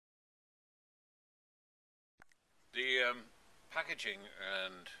The packaging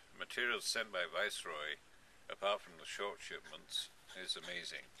and materials sent by Viceroy, apart from the short shipments, is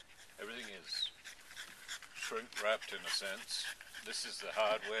amazing. Everything is shrink wrapped in a sense. This is the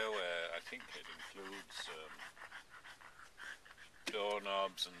hardware where I think it includes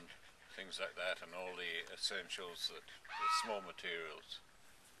doorknobs and things like that, and all the essentials, the small materials.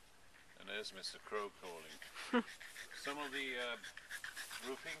 And there's Mr. Crow calling. Some of the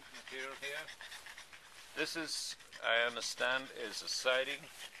roofing material here. This is, I understand, is a siding,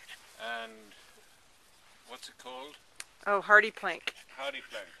 and what's it called? Oh, hardy plank. Hardy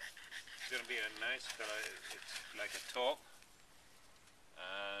plank. It's going to be a nice color. It's like a taupe,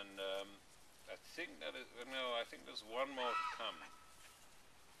 and I think that is, no, I think there's one more to come.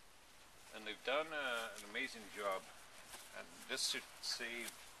 And they've done an amazing job, and this should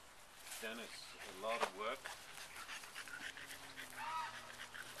save Dennis a lot of work.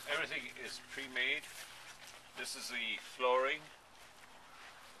 Everything is pre-made. This is the flooring.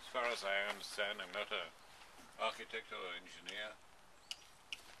 As far as I understand, I'm not an architect or engineer.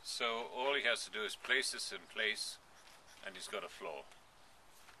 So all he has to do is place this in place, and he's got a floor.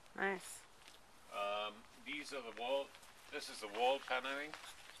 Nice. These are the wall. This is the wall paneling.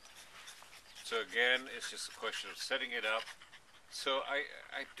 So again, it's just a question of setting it up. So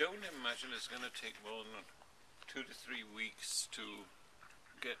I don't imagine it's going to take more than 2 to 3 weeks to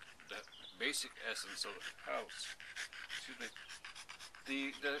get the basic essence of the house. Excuse me.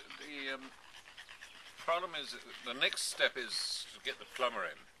 The problem is, the next step is to get the plumber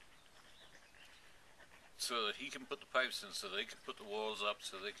in, so that he can put the pipes in, so they can put the walls up,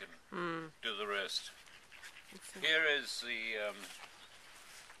 so they can do the rest. Here is the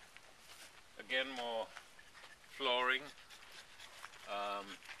again, more flooring,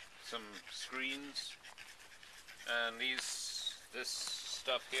 some screens, and this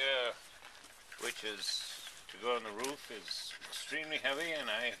stuff here, which is to go on the roof, is extremely heavy, and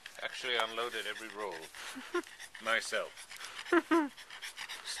I actually unloaded every roll myself.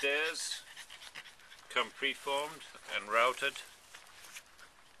 Stairs come preformed and routed.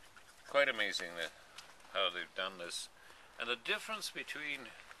 Quite amazing how they've done this. And the difference between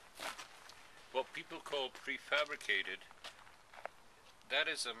what people call prefabricated, that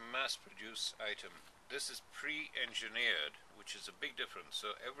is a mass-produced item. This is pre-engineered, which is a big difference.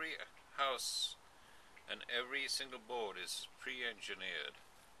 So every house and every single board is pre-engineered.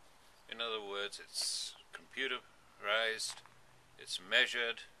 In other words, it's computerized, it's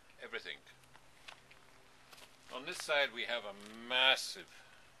measured, everything. On this side we have a massive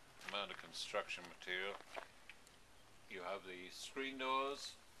amount of construction material. You have the screen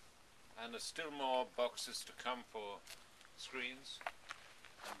doors, and there's still more boxes to come for screens.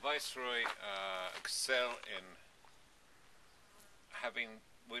 And Viceroy excel in having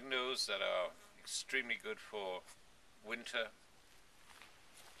windows that are extremely good for winter.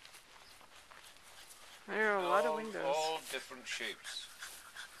 There are a lot of windows. All different shapes.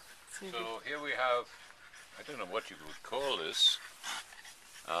 So here we have, I don't know what you would call this,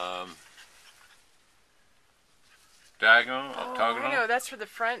 diagonal, octagonal? I know, that's for the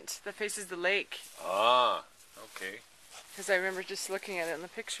front that faces the lake. Ah, okay. Because I remember just looking at it in the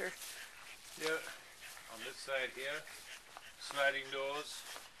picture. Yeah, on this side here, sliding doors,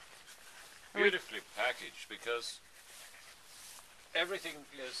 beautifully packaged, because everything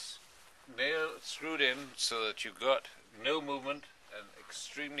is screwed in so that you've got no movement and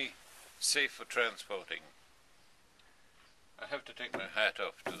extremely safe for transporting. I have to take my hat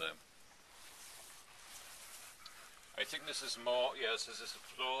off to them. I think this is more, yes, this is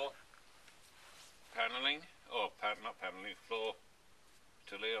a floor paneling, or not paneling, floor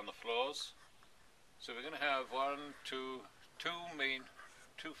to lay on the floors. So we're going to have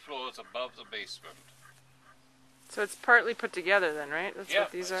two floors above the basement. So it's partly put together then, right? That's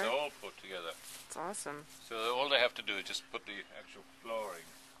what these are? Yeah, it's all put together. It's awesome. So all they have to do is just put the actual flooring.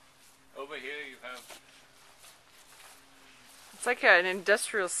 Over here you have... It's like an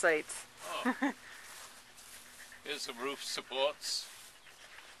industrial site. Oh. Here's the roof supports.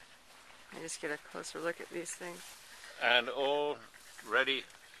 I just get a closer look at these things. And all ready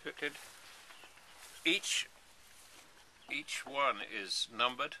fitted. Each one is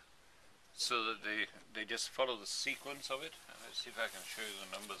numbered, so that they just follow the sequence of it. Let's see if I can show you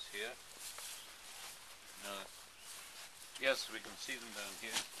the numbers here. No. Yes, we can see them down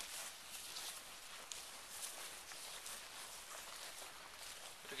here.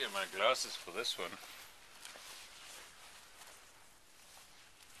 I have to get my glasses for this one.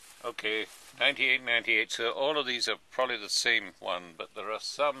 Okay, 98, 98. So all of these are probably the same one, but there are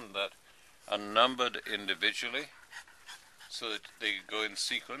some that are numbered individually, so that they go in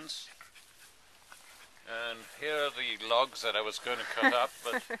sequence. And here are the logs that I was going to cut up,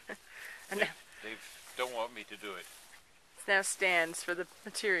 but And they don't want me to do it. it's now stands for the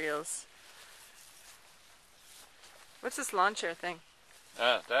materials. What's this lawn chair thing?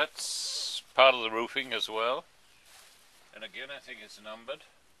 That's part of the roofing as well. And again, I think it's numbered.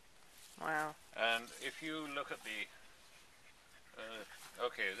 Wow. And if you look at the...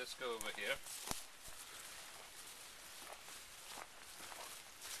 okay, let's go over here.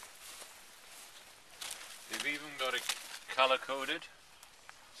 They've even got it color-coded.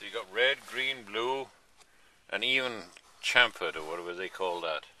 So you got red, green, blue, and even chamfered, or whatever they call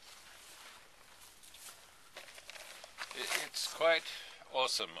that. It's quite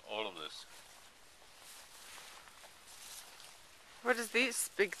awesome, all of this. What is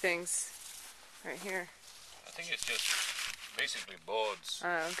these big things right here? I think it's just basically boards.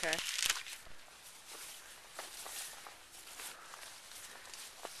 Oh, okay.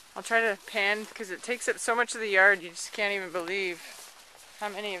 I'll try to pan because it takes up so much of the yard you just can't even believe how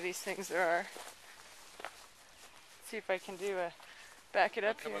many of these things there are. See if I can do a back it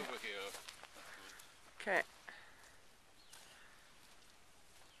up Come here. over here. Okay.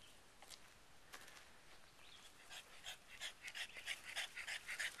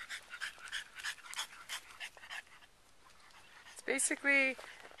 It's basically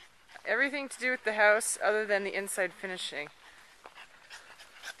everything to do with the house other than the inside finishing.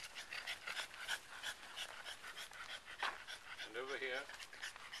 And over here,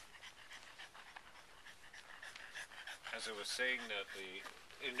 as I was saying, that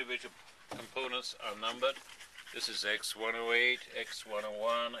the individual components are numbered. This is X108,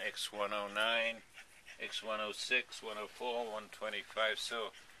 X101, X109, X106, 104, 125.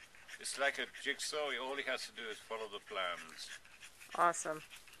 So it's like a jigsaw. All he has to do is follow the plans. Awesome.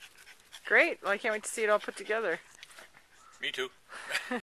 Great. Well, I can't wait to see it all put together. Me too.